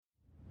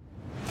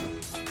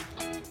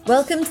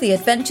Welcome to the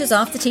Adventures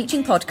After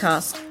Teaching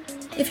podcast.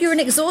 If you're an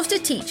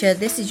exhausted teacher,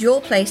 this is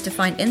your place to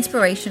find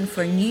inspiration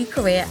for a new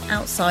career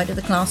outside of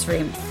the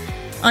classroom.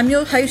 I'm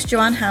your host,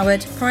 Joanne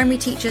Howard, primary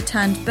teacher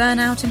turned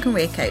burnout and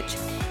career coach.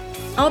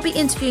 I'll be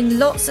interviewing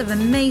lots of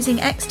amazing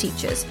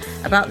ex-teachers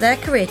about their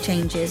career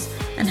changes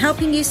and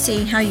helping you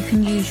see how you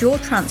can use your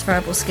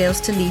transferable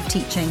skills to leave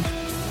teaching.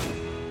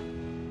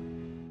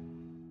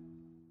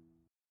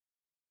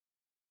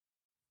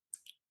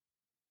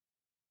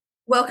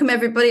 Welcome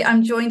everybody.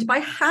 I'm joined by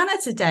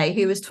Hannah today,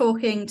 who is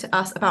talking to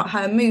us about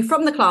her move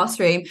from the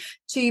classroom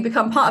to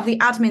become part of the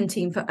admin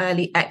team for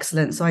Early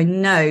Excellence. So I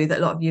know that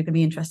a lot of you are going to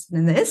be interested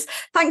in this.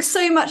 Thanks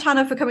so much,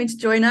 Hannah, for coming to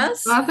join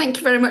us. Well, thank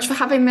you very much for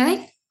having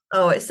me.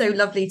 Oh, it's so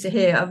lovely to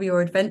hear of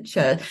your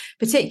adventure,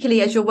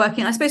 particularly as you're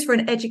working, I suppose, for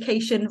an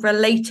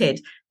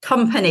education-related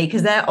company,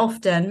 because they're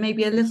often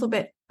maybe a little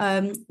bit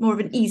more of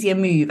an easier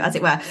move, as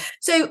it were.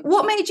 So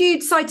what made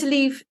you decide to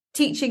leave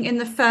teaching in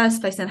the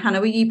first place then, Hannah?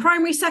 Were you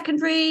primary,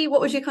 secondary?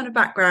 What was your kind of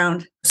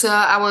background? So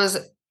I was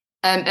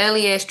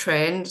early years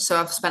trained, so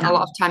I've spent a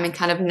lot of time in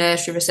kind of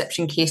nursery,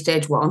 reception, key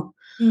stage 1,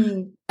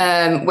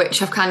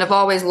 which I've kind of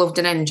always loved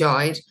and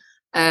enjoyed.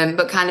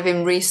 But kind of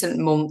in recent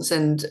months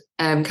and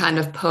kind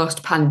of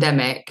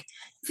post-pandemic,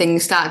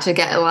 things started to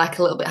get like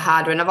a little bit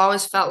harder. And I've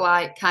always felt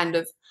like kind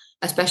of,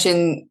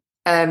 especially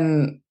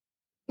in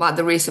like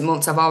the recent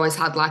months, I've always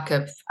had like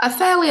a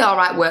fairly all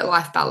right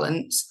work-life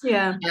balance.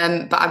 Yeah.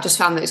 But I've just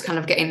found that it's kind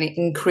of getting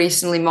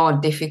increasingly more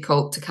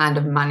difficult to kind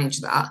of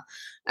manage that.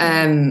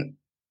 And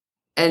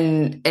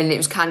it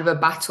was kind of a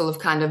battle of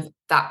kind of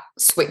that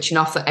switching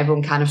off that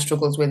everyone kind of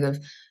struggles with of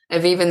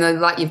even though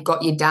like you've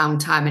got your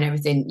downtime and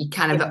everything, you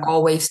kind of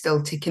always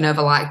still ticking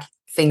over like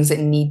things that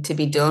need to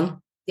be done.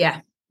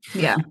 Yeah.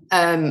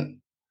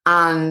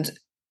 And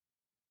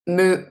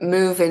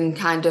moving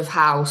kind of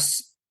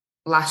house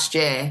last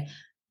year,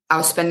 I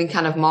was spending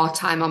kind of more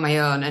time on my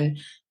own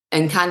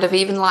and kind of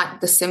even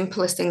like the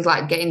simplest things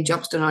like getting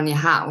jobs done on your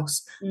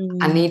house.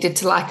 I needed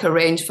to like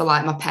arrange for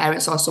like my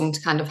parents or someone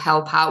to kind of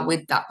help out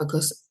with that,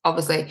 because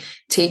obviously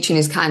teaching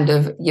is kind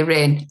of you're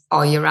in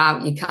or you're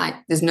out.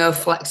 There's no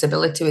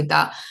flexibility with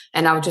that.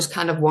 And I was just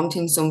kind of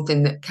wanting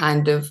something that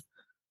kind of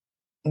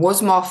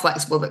was more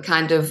flexible, that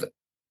kind of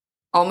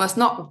almost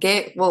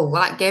gave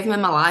me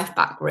my life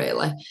back,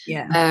 really.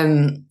 Yeah.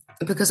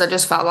 Because I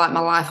just felt like my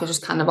life was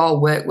just kind of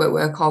all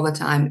work all the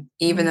time,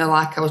 even though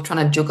like I was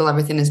trying to juggle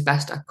everything as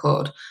best I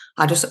could.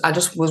 I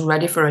just was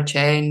ready for a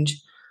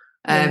change.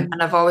 And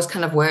I've always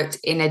kind of worked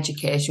in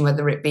education,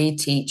 whether it be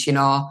teaching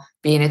or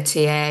being a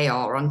TA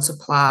or on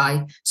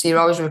supply. So you're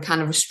always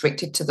kind of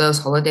restricted to those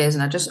holidays.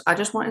 And I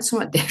just wanted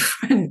something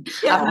different.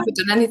 Yeah. I've never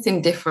done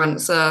anything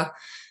different. So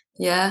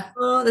yeah.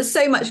 Oh, there's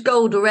so much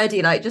gold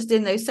already, like just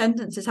in those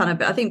sentences, Hannah.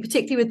 But I think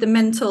particularly with the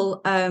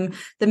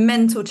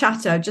mental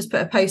chatter, I just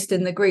put a post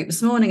in the group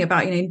this morning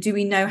about, do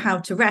we know how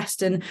to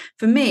rest? And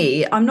for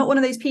me, I'm not one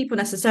of those people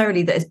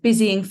necessarily that is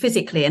busying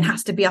physically and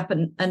has to be up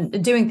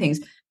and doing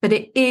things, but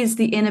it is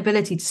the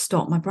inability to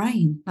stop my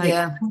brain.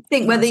 I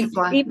think whether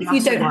even if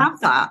you don't have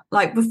that,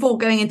 like before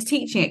going into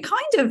teaching,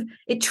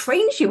 it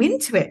trains you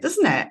into it,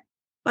 doesn't it?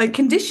 Like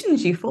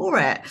conditions you for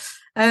it.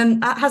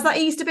 Has that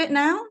eased a bit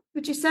now,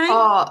 would you say?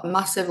 Oh,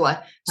 massively.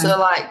 So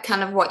like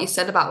kind of what you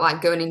said about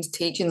like going into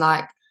teaching,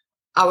 like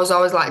I was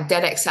always like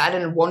dead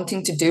excited and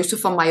wanting to do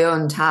stuff on my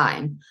own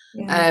time.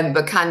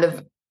 But kind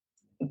of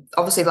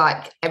obviously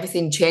like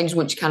everything changed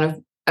once you kind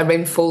of are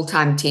in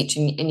full-time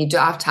teaching and you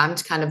don't have time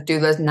to kind of do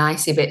those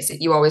nicey bits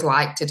that you always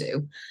like to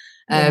do.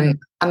 I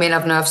mean,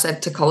 I've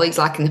said to colleagues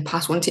like in the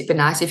past, wouldn't it be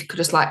nice if you could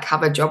just like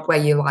have a job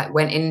where you like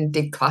went in and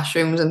did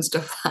classrooms and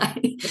stuff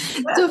like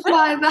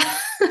that.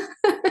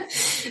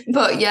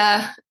 But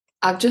yeah,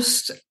 I was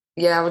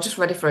just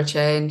ready for a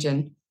change.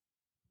 And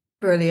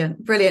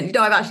Brilliant.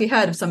 I've actually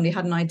heard of somebody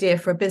had an idea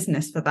for a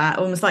business for that,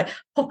 almost like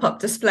pop-up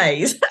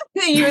displays.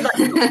 You were like,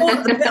 a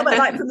little bit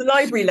like from the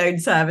library loan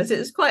service. It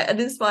was quite an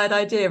inspired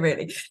idea,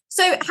 really.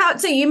 So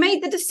you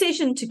made the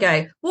decision to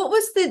go. What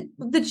was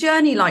the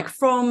journey like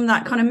from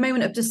that kind of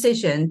moment of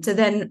decision to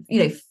then,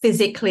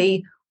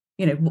 physically,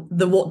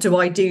 what do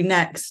I do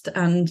next,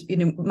 and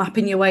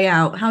mapping your way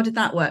out? How did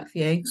that work for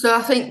you? So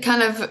I think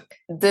kind of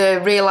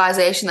the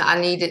realization that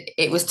I needed,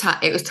 it was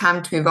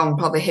time to move on,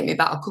 probably hit me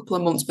about a couple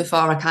of months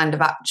before I kind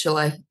of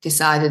actually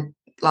decided,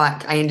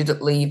 like I ended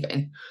up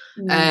leaving.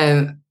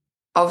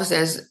 Obviously,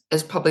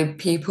 as probably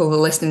people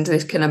listening to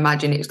this can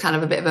imagine, it was kind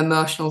of a bit of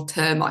emotional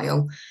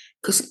turmoil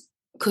because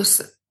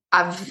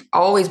I've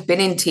always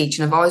been in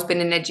teaching, I've always been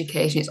in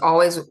education. It's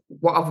always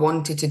what I've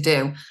wanted to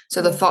do.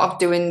 So the thought of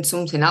doing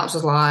something else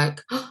was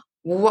like,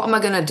 well, what am I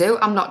going to do?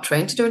 I'm not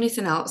trained to do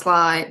anything else.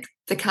 Like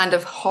the kind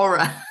of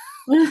horror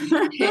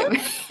hit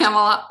me. I'm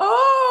like,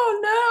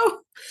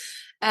 oh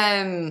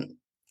no.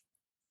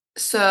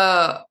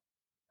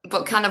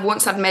 But kind of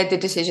once I'd made the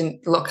decision,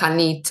 look, I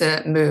need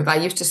to move. I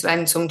used to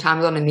spend some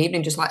time on an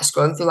evening just like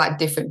scrolling through like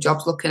different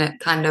jobs, looking at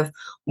kind of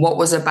what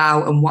was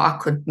about and what I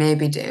could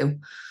maybe do.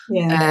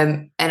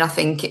 Yeah. And I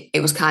think it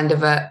was kind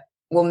of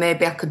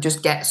maybe I could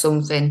just get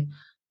something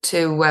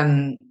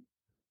to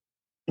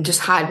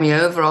just hide me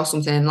over or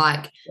something. And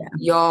like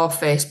your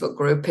Facebook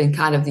group and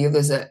kind of the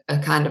others are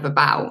kind of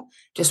about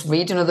just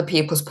reading other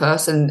people's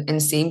posts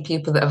and seeing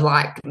people that have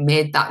like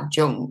made that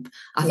jump,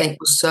 I think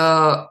was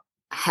so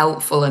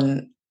helpful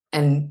and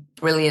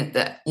brilliant,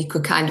 that you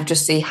could kind of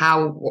just see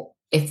how,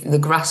 if the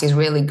grass is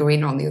really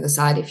greener on the other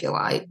side, if you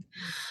like.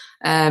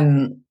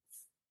 And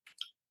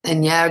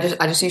I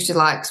just used to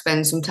like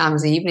spend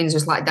sometimes the evenings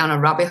just like down a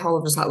rabbit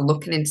hole, just like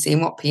looking and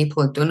seeing what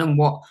people had done and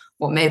what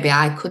maybe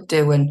I could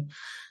do. And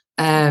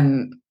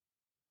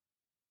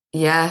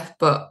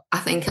but I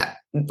think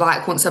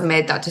like once I've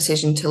made that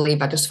decision to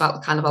leave, I just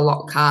felt kind of a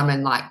lot calmer,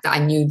 and like that I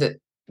knew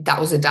that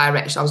was the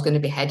direction I was going to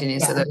be heading in.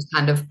 So there was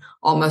kind of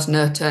almost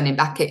no turning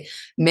back.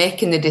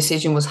 Making the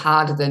decision was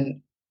harder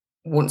than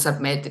once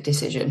I've made the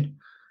decision.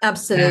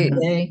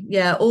 Absolutely.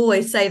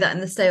 Always say that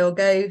in the Stay or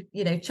Go,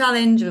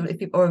 challenge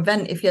or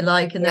event, if you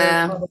like, and there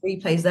are the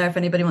replays there if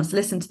anybody wants to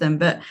listen to them.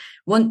 But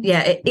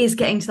it is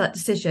getting to that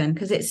decision,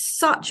 because it's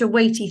such a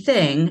weighty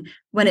thing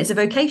when it's a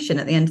vocation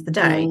at the end of the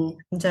day. And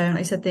like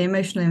I said, the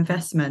emotional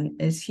investment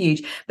is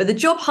huge. But the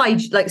job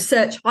hygiene, like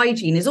search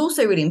hygiene, is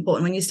also really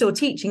important when you're still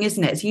teaching,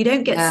 isn't it? So you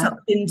don't get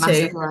sucked into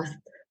massively.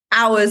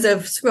 Hours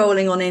of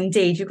scrolling on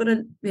Indeed. You've got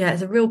to,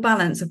 it's a real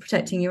balance of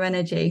protecting your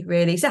energy,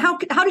 really. So how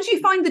did you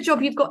find the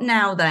job you've got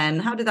now then?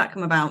 How did that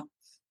come about?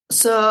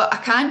 So I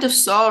kind of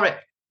saw it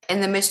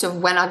in the midst of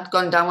when I'd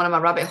gone down one of my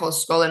rabbit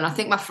holes scrolling. And I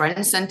think my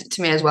friend sent it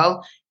to me as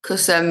well,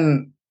 because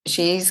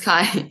she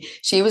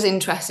was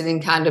interested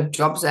in kind of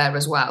jobs there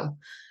as well.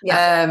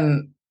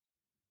 And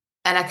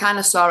I kind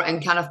of saw it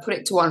and kind of put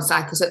it to one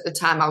side, because at the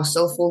time I was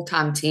still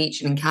full-time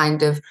teaching, and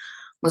kind of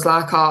was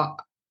like,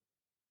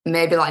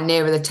 maybe like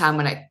nearer the time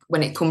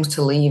when it comes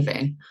to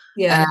leaving.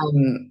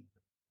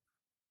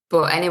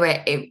 But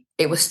anyway,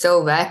 it was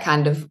still there,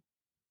 kind of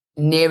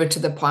nearer to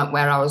the point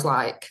where I was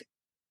like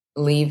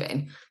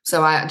leaving.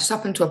 So I just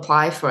happened to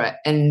apply for it,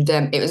 and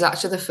it was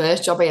actually the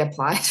first job I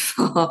applied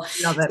for. Love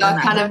it.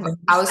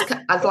 So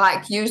I'd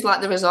like use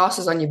like the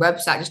resources on your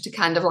website just to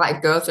kind of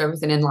like go through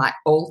everything and like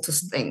alter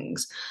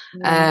things,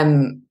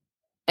 and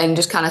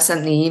just kind of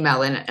sent the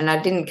email in, and I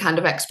didn't kind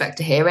of expect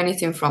to hear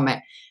anything from it,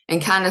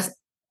 and kind of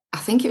I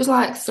think it was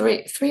like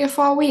 3 or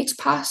 4 weeks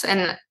past,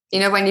 and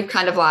when you've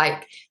kind of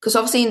like, because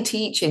obviously in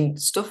teaching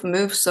stuff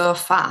moves so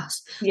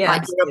fast.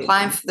 Like you're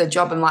applying for the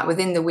job, and like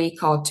within the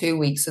week or 2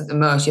 weeks at the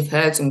most, you've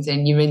heard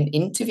something, you're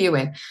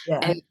interviewing,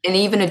 and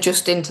even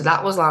adjusting to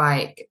that was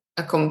like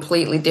a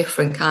completely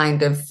different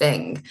kind of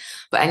thing.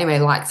 But anyway,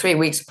 like 3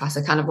 weeks passed,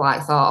 I kind of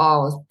like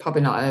thought, I've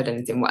probably not heard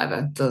anything,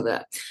 whatever.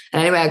 And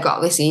anyway, I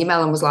got this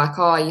email and was like,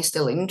 are you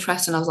still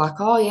interested? And I was like,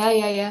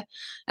 yeah.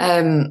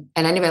 And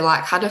anyway,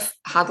 like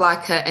had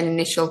like an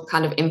initial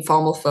kind of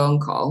informal phone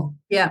call.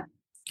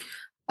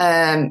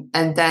 And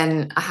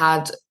then I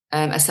had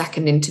a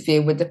second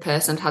interview with the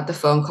person I'd had the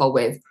phone call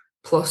with,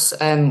 plus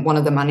one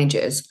of the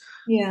managers.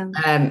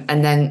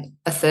 And then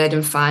a third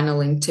and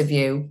final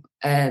interview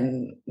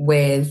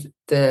with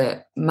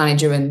the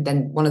manager and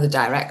then one of the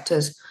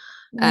directors.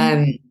 But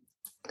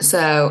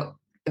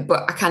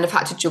I kind of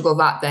had to juggle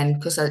that then,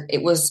 because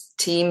it was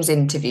Teams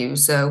interview.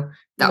 So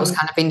that was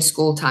kind of in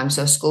school time.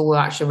 So school were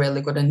actually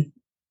really good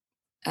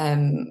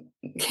and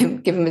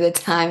giving me the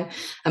time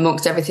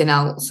amongst everything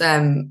else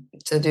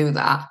to do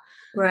that.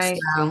 Right.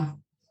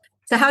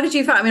 So how did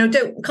you find,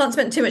 can't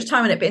spend too much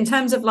time on it, but in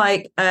terms of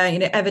like,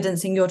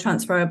 evidencing your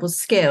transferable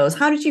skills,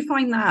 how did you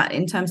find that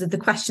in terms of the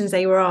questions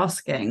they were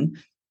asking?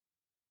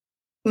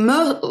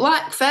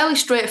 Like fairly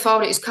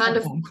straightforward. It's kind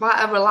of quite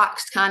a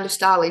relaxed kind of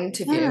style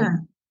interview.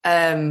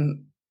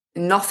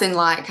 Nothing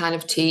like kind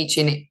of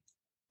teaching.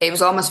 It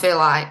was almost feel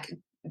like,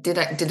 did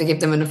I give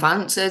them enough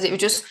answers? It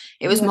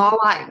was more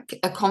like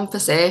a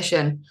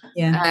conversation.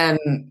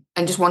 And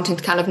just wanting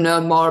to kind of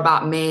know more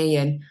about me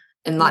and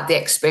like the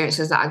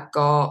experiences that I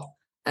got.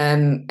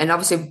 And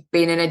obviously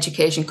being an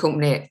education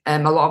company, a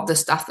lot of the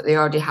staff that they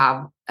already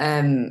have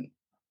are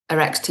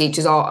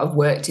ex-teachers or have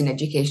worked in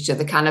education, so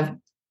they kind of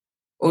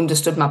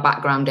understood my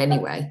background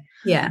anyway.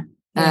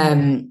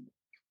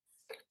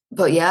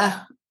 But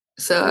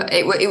so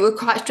it was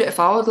quite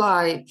straightforward,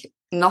 like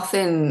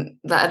nothing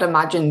that I'd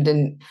imagined.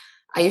 And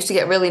I used to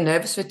get really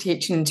nervous for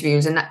teaching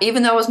interviews, and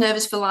even though I was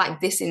nervous for like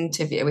this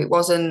interview, it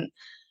wasn't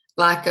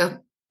like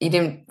you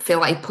didn't feel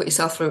like you put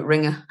yourself through a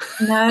ringer.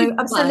 No,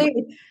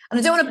 absolutely. And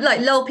I don't want to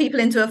like lull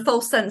people into a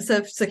false sense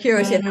of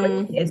security,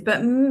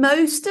 but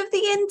most of the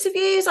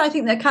interviews I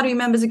think the Academy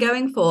members are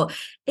going for,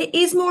 it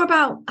is more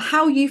about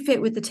how you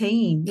fit with the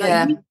team.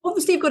 Like,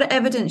 obviously you've got to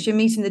evidence you're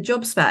meeting the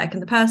job spec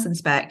and the person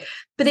spec,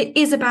 but it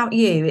is about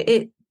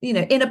you.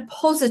 In a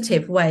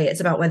positive way,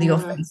 it's about whether your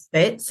face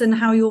fits and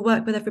how you'll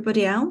work with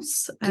everybody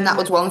else. And that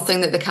was one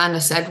thing that they kind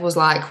of said was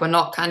like, we're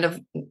not kind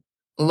of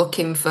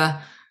looking for,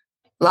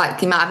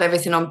 like, you might have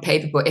everything on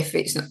paper, but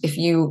if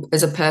you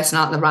as a person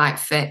aren't the right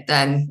fit,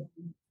 then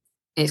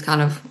it's kind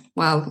of,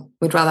 well,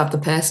 we'd rather have the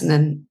person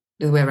than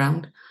the other way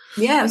around.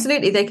 Yeah,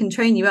 absolutely. They can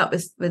train you up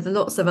with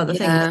lots of other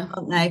things,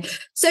 aren't they?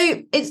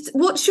 So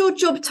what's your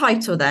job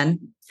title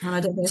then?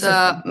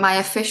 So my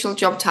official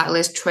job title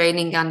is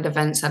Training and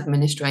Events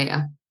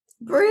Administrator.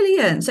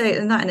 Brilliant. So,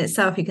 and that in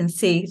itself, you can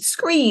see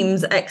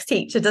screams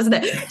ex-teacher, doesn't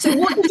it? So,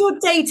 what does your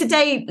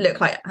day-to-day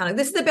look like, Hannah?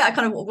 This is the bit I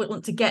kind of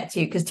want to get to,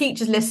 because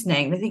teachers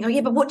listening, they think, oh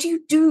yeah, but what do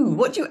you do?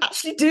 What do you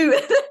actually do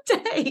in a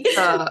day?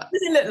 What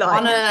does it look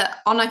like?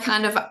 On a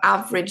kind of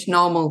average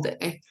normal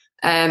day,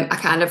 I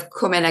kind of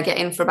come in, I get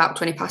in for about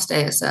 20 past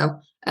 8 or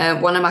so.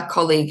 One of my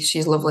colleagues,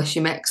 she's lovely. She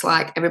makes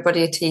like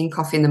everybody a tea and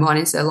coffee in the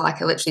morning. So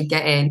like I literally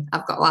get in,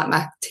 I've got like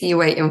my tea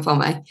waiting for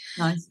me.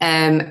 Nice.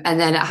 And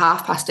then at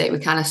 8:30, we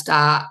kind of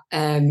start,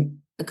 I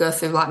go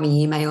through like my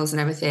emails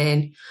and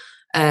everything.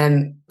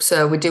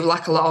 So we do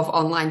like a lot of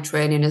online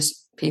training,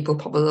 as people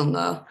probably will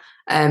know.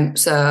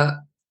 So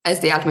as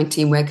the admin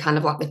team, we're kind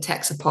of like the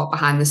tech support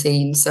behind the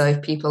scenes. So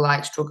if people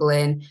like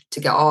struggling to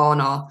get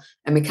on,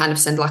 and we kind of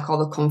send like all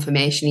the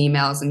confirmation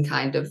emails and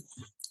kind of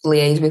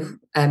liaise with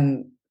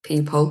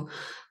people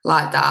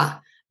like that.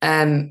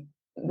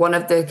 One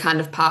of the kind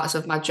of parts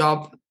of my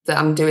job that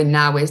I'm doing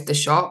now is the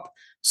shop.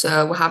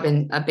 So we're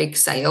having a big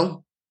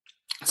sale.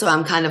 So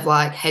I'm kind of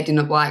like heading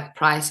up like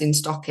pricing,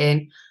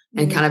 stocking,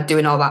 and kind of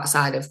doing all that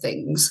side of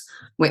things,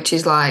 which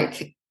is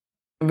like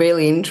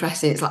really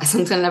interesting. It's like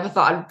something I never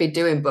thought I'd be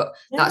doing, but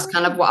that's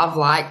kind of what I've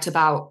liked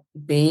about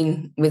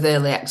being with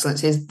Early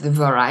Excellence, is the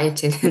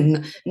variety.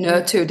 And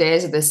no 2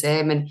 days are the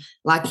same. And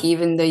like,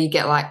 even though you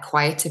get like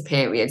quieter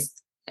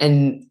periods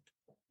and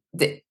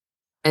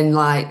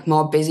like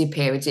more busy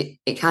periods,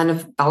 it kind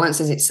of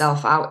balances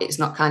itself out. It's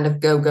not kind of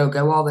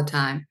go all the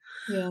time.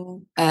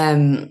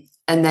 And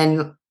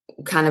then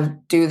kind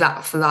of do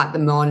that for like the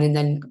morning.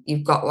 Then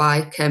you've got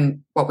like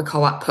what we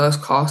call like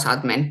post-course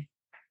admin.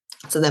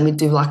 So then we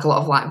do like a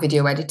lot of like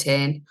video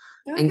editing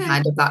and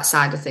kind of that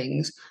side of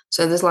things.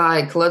 So there's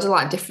like loads of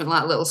like different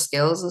like little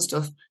skills and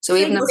stuff. So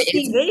even though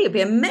it'd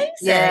be amazing.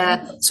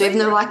 Yeah. So even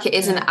though like it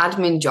is an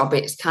admin job,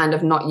 it's kind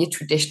of not your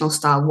traditional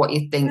style, what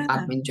you think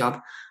admin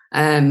job.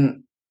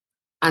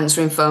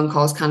 Answering phone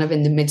calls kind of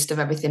in the midst of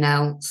everything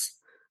else.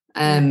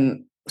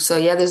 So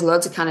yeah, there's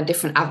loads of kind of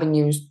different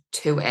avenues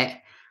to it.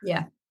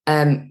 Yeah.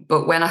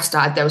 But when I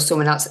started, there was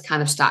someone else that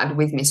kind of started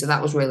with me, so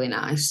that was really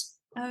nice.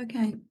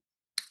 Okay.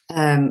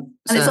 And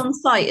it's on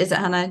site, is it,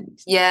 Hannah?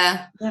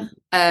 Yeah.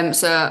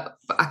 So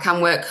I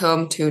can work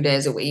home 2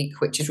 days a week,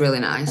 which is really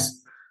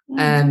nice.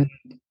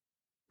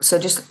 So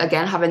just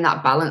again having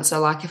that balance. So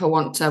like if I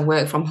want to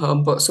work from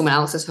home but someone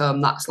else is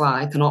home, that's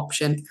like an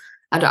option.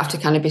 I don't have to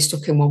kind of be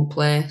stuck in one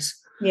place.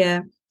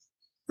 Yeah.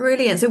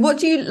 Brilliant. So what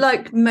do you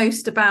like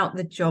most about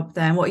the job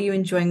then? What are you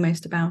enjoying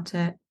most about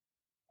it?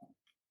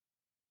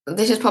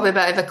 This is probably a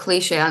bit of a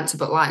cliche answer,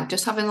 but like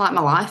just having like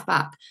my life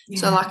back.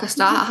 So like I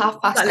start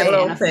at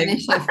 8:30 and I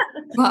finish at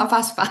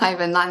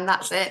 5:15, and then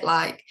that's it.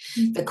 Like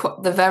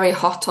they're very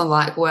hot on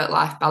like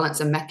work-life balance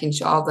and making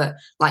sure that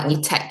like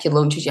you take your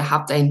lunches, you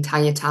have the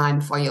entire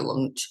time for your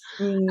lunch,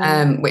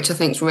 which I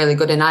think is really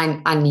good, and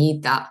I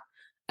need that.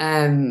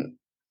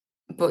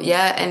 But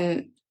yeah,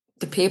 and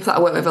the people that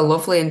I work with are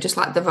lovely, and just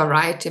like the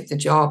variety of the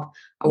job.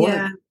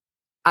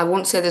 I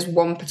won't say there's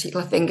one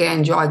particular thing I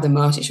enjoy the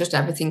most. It's just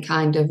everything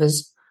kind of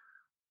as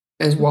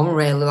one,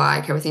 really,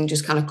 like everything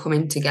just kind of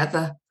coming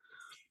together.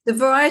 The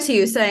variety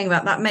you were saying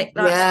about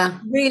that's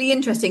really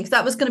interesting, because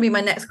that was going to be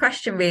my next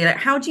question, really. Like,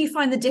 how do you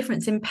find the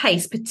difference in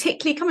pace,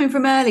 particularly coming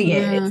from early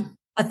years?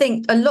 I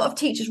think a lot of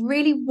teachers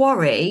really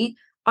worry,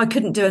 I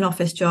couldn't do an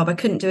office job, I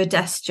couldn't do a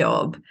desk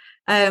job.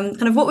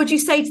 Kind of what would you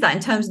say to that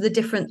in terms of the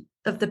difference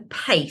of the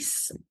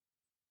pace?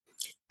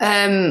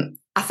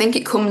 I think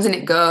it comes and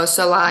it goes.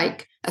 So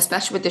like,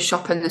 especially with the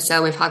shop and the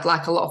sale, we've had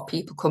like a lot of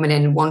people coming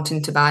in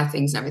wanting to buy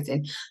things and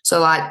everything. So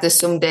like there's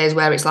some days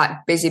where it's like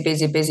busy,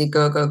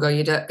 go.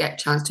 You don't get a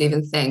chance to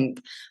even think.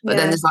 But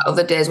then there's like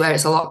other days where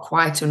it's a lot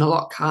quieter and a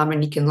lot calmer,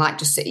 and you can like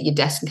just sit at your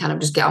desk and kind of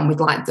just get on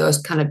with like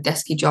those kind of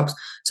desky jobs.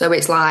 So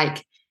it's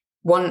like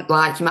you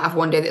might have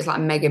one day that's like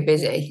mega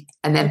busy,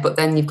 and then but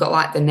then you've got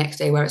like the next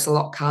day where it's a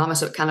lot calmer.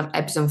 So it kind of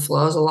ebbs and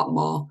flows a lot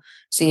more.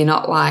 So you're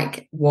not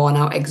like worn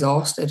out,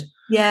 exhausted.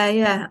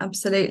 Yeah,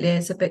 absolutely.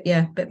 It's a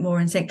bit more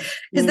in sync.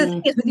 Because the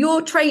thing is,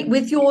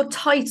 with your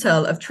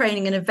title of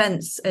training and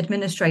events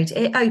administrator,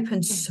 it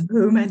opens so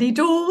many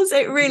doors.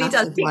 It really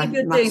does. Particularly if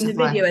you're doing the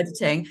video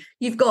editing,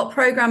 you've got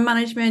program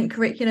management,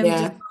 curriculum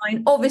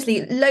design,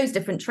 obviously loads of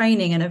different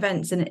training and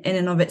events in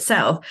and of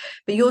itself.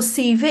 But your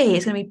CV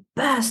is going to be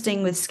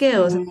bursting with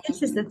skills. And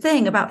this is the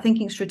thing about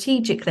thinking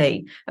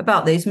strategically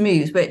about those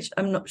moves, which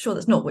I'm not sure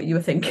that's not what you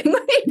were thinking.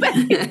 But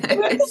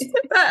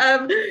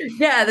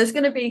there's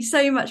going to be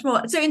so much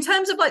more. So in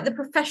terms of like the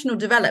professional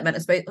development, I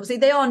suppose, obviously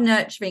they are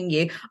nurturing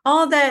you.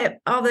 Are there,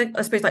 I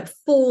suppose, like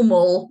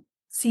formal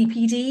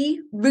CPD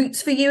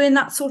routes for you in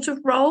that sort of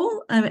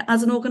role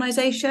as an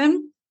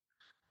organisation?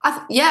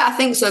 I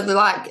think so.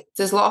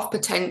 There's a lot of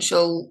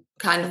potential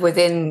kind of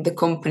within the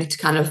company to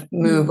kind of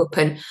move up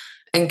and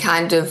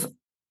kind of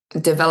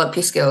develop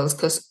your skills,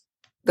 because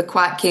they're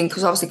quite keen,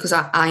 because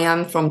I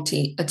am from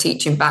a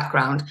teaching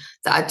background,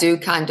 that I do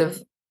kind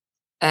of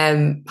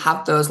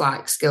have those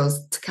like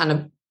skills to kind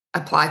of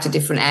apply to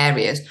different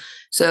areas.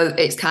 So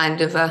it's kind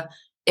of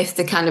if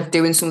they're kind of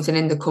doing something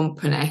in the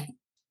company,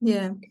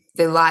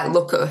 they like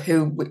look at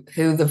who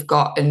they've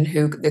got and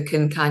who they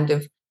can kind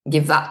of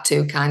give that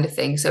to kind of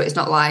thing. So it's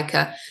not like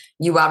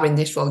you are in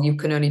this role, you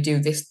can only do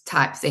this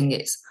type thing.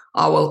 It's,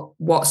 oh, well,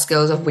 what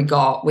skills have we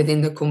got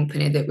within the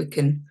company that we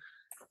can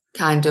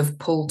kind of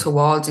pull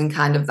towards in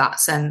kind of that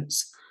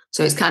sense.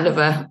 So it's kind of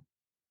a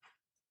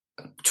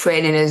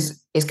training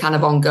is kind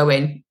of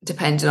ongoing,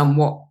 depending on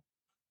what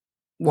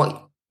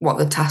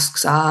the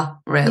tasks are,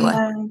 really.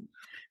 Yeah.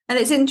 And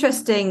it's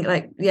interesting,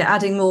 like,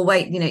 adding more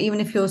weight, even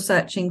if you're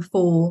searching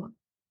for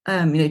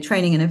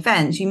training and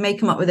events, you may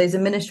come up with those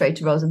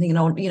administrator roles and thinking,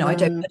 I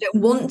don't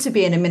want to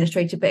be an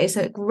administrator, but it's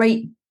a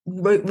great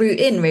route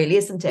in, really,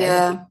 isn't it?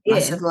 Yeah,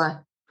 massively.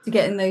 To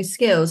getting those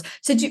skills.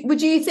 So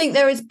would you think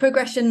there is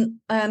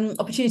progression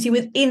opportunity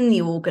within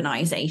the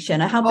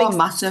organisation? How big? Oh,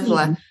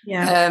 massively.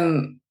 Yeah.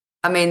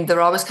 I mean, they're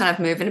always kind of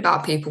moving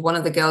about people. One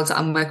of the girls that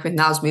I'm working with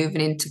now is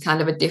moving into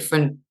kind of a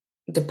different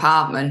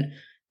department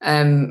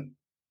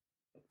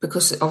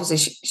because obviously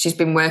she's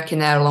been working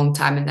there a long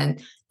time, and then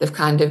they've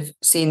kind of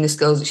seen the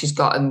skills that she's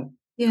got, and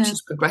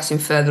she's progressing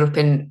further up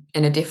in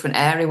a different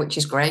area, which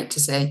is great to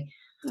see.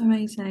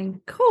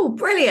 Amazing. Cool.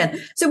 Brilliant.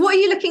 So what are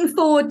you looking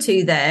forward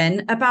to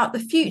then about the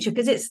future?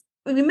 Because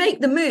we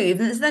make the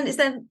move and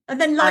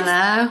then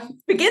life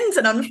begins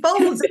and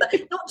unfolds,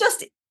 not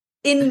just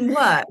in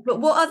work, but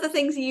what other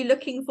things are you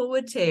looking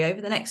forward to over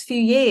the next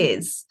few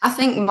years? I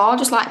think more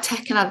just like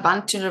taking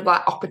advantage of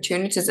like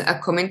opportunities that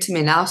are coming to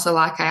me now. So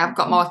like I have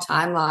got more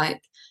time,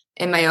 like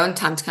in my own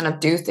time, to kind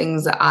of do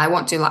things that I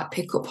want to, like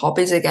pick up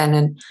hobbies again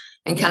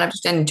and kind of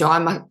just enjoy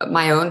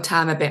my own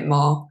time a bit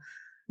more.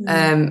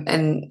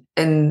 And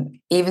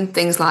even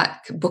things like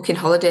booking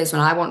holidays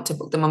when I want to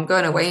book them. I'm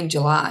going away in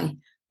July,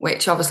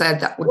 which obviously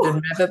that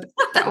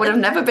would have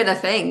never been a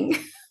thing.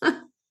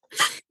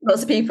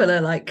 Lots of people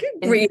are like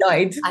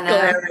green-eyed,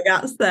 glaring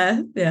at us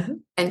there. Yeah.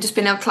 And just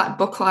being able to like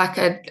book like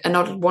an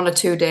odd 1 or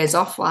 2 days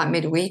off like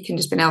midweek, and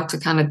just being able to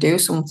kind of do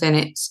something.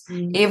 It's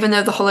even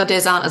though the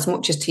holidays aren't as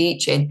much as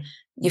teaching,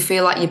 you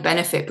feel like you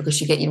benefit because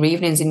you get your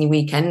evenings and your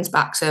weekends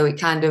back. So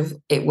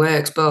it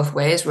works both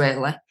ways,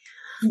 really.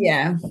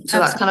 Yeah. So absolutely.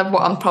 That's kind of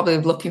what I'm probably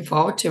looking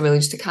forward to, really,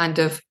 just to kind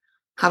of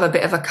have a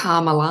bit of a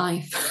calmer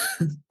life.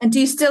 And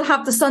do you still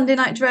have the Sunday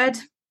night dread?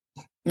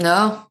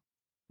 No.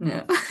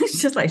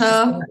 It's just like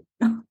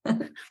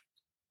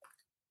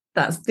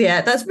that's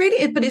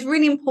really, but it's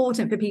really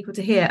important for people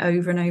to hear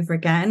over and over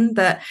again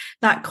that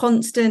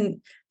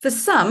constant, for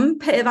some,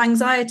 pit of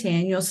anxiety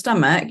in your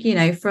stomach,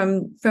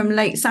 from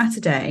late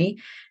Saturday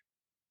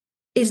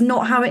is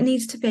not how it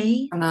needs to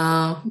be.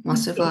 No,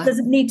 massively. It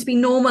doesn't need to be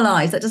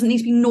normalized. That doesn't need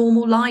to be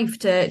normal life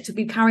to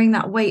be carrying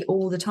that weight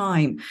all the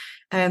time.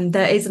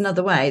 There is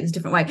another way. There's a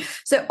different way.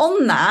 So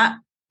on that,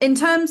 in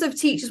terms of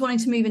teachers wanting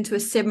to move into a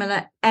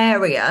similar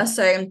area,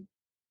 so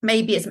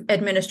maybe it's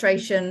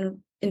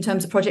administration in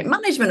terms of project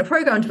management or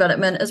program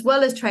development, as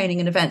well as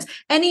training and events,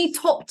 any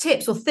top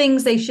tips or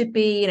things they should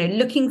be,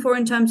 looking for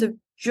in terms of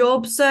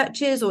job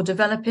searches or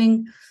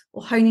developing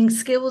or honing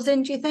skills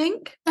in, do you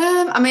think?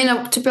 I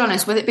mean, to be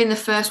honest, with it being the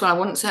first one, I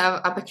wouldn't say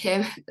I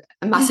became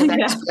a massive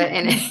expert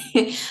in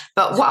it.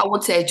 But what I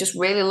would say is just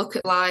really look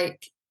at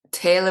like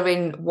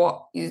tailoring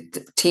what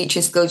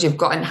teaching skills you've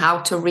got and how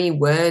to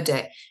reword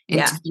it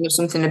into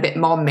something a bit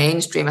more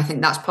mainstream. I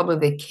think that's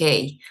probably the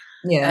key.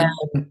 Yeah.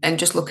 And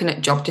just looking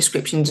at job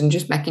descriptions and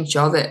just making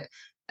sure that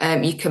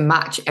you can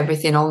match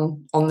everything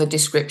on the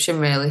description,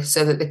 really,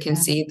 so that they can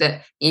see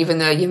that even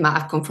though you might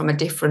have come from a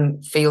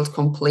different field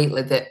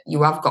completely, that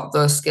you have got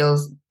those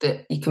skills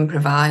that you can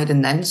provide,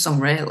 and then some,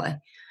 really.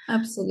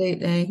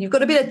 Absolutely. You've got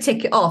to be able to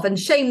tick it off. And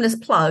shameless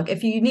plug,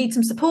 if you need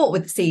some support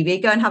with the CV,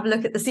 go and have a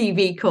look at the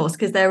CV course,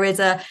 because there is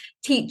a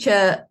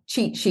teacher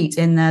cheat sheet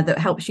in there that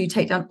helps you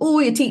take down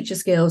all your teacher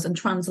skills and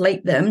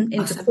translate them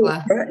into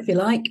corporate, if you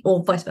like,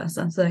 or vice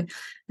versa. So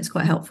it's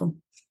quite helpful.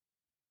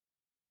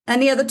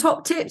 Any other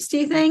top tips, do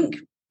you think?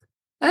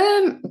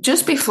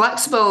 Just be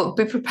flexible,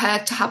 be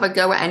prepared to have a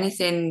go at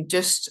anything,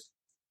 just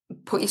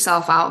put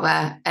yourself out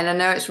there. And I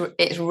know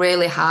it's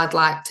really hard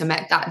like to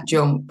make that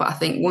jump, but I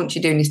think once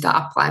you do and you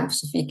start applying for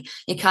stuff,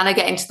 you kind of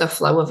get into the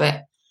flow of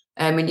it.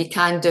 And you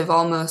kind of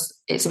almost,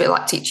 it's a bit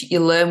like teaching,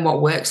 you learn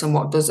what works and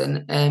what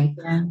doesn't. And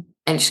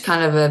it's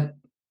kind of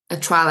a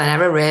trial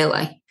and error,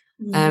 really.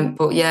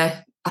 But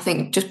yeah, I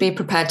think just be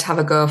prepared to have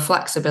a go,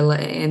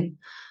 flexibility,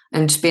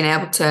 and just being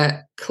able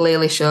to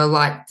clearly show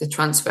like the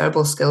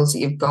transferable skills that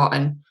you've got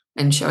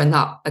and showing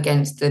that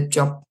against the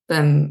job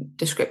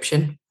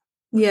description.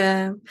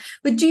 Yeah.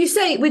 Would you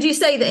say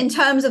that in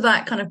terms of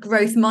that kind of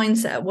growth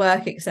mindset at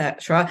work,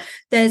 etc.,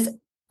 there's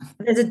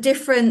a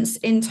difference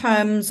in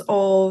terms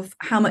of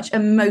how much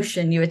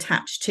emotion you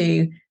attach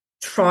to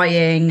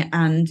trying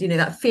and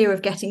that fear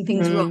of getting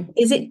things wrong?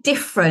 Is it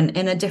different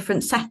in a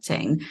different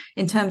setting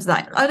in terms of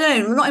that? I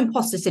don't know, not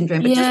imposter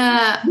syndrome, but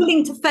just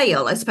willing to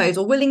fail, I suppose,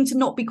 or willing to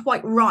not be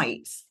quite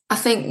right. I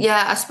think,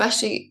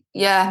 especially,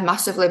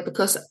 massively,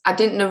 because I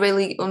didn't know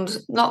really,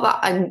 not that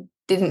I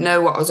didn't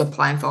know what I was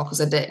applying for,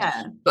 because I did,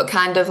 but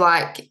kind of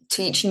like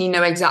teaching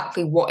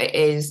exactly what it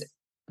is,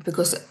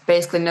 because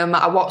basically no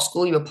matter what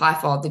school you apply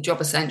for, the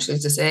job essentially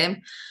is the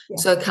same.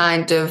 So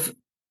kind of,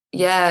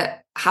 I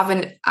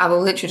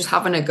was literally just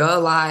having a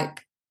go,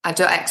 like, I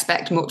don't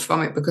expect much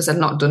from it because I've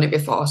not done it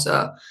before.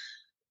 So,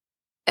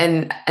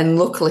 and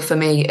luckily for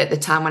me, at the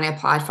time when I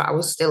applied for it, I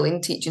was still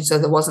in teaching, so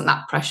there wasn't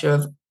that pressure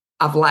of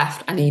I've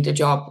left, I need a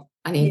job,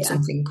 I need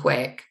something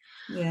quick.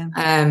 Yeah.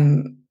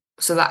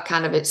 So that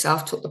kind of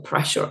itself took the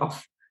pressure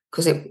off,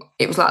 because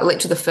it was like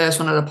literally the first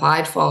one I'd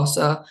applied for.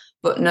 So,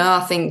 but no, I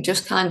think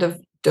just kind of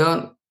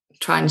don't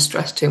try and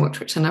stress too much,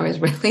 which I know is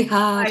really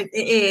hard. Right,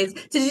 it is.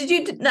 So did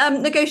you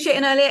negotiate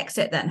an early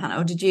exit then,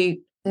 Hannah, or did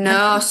you?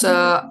 No,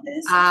 so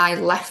I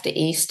left at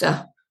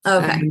Easter.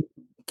 Okay.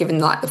 Given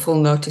like the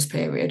full notice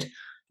period.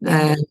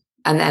 And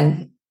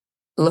then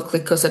luckily,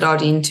 because I'd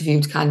already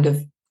interviewed kind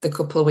of the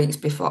couple of weeks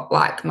before,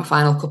 like my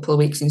final couple of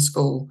weeks in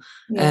school,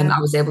 I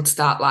was able to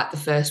start like the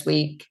first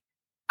week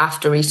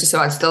after Easter. So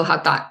I'd still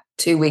had that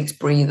 2 weeks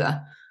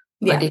breather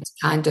ready to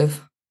kind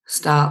of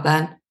start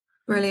then.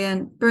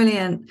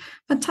 Brilliant.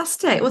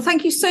 Fantastic. Well,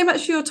 thank you so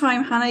much for your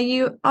time, Hannah.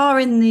 You are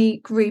in the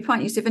group,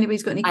 aren't you? So if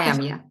anybody's got any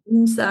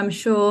questions, I'm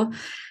sure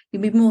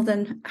you'll be more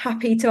than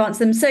happy to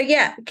answer them. So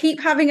keep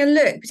having a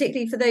look,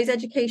 particularly for those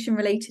education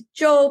related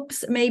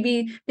jobs.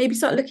 Maybe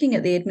start looking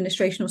at the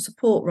administration or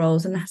support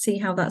roles and see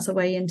how that's a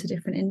way into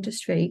different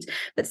industries.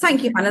 But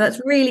thank you, Hannah.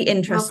 That's really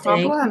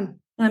interesting. No problem.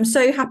 I'm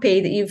so happy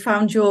that you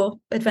found your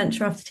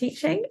adventure after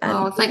teaching.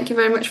 Thank you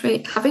very much for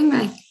having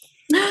me.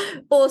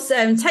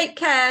 Awesome. Take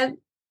care.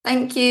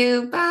 Thank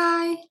you.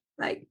 Bye.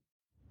 Bye.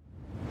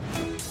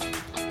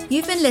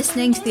 You've been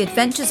listening to the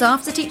Adventures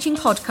After Teaching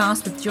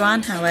podcast with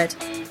Joanne Howard.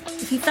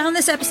 If you found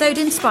this episode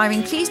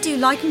inspiring, please do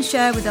like and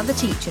share with other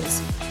teachers.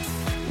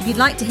 If you'd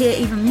like to hear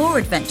even more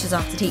Adventures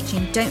After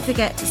Teaching, don't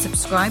forget to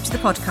subscribe to the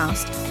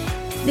podcast.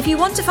 And if you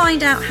want to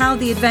find out how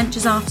the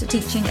Adventures After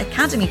Teaching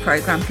Academy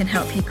programme can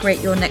help you create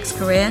your next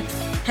career,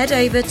 head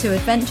over to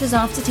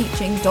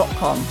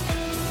adventuresafterteaching.com.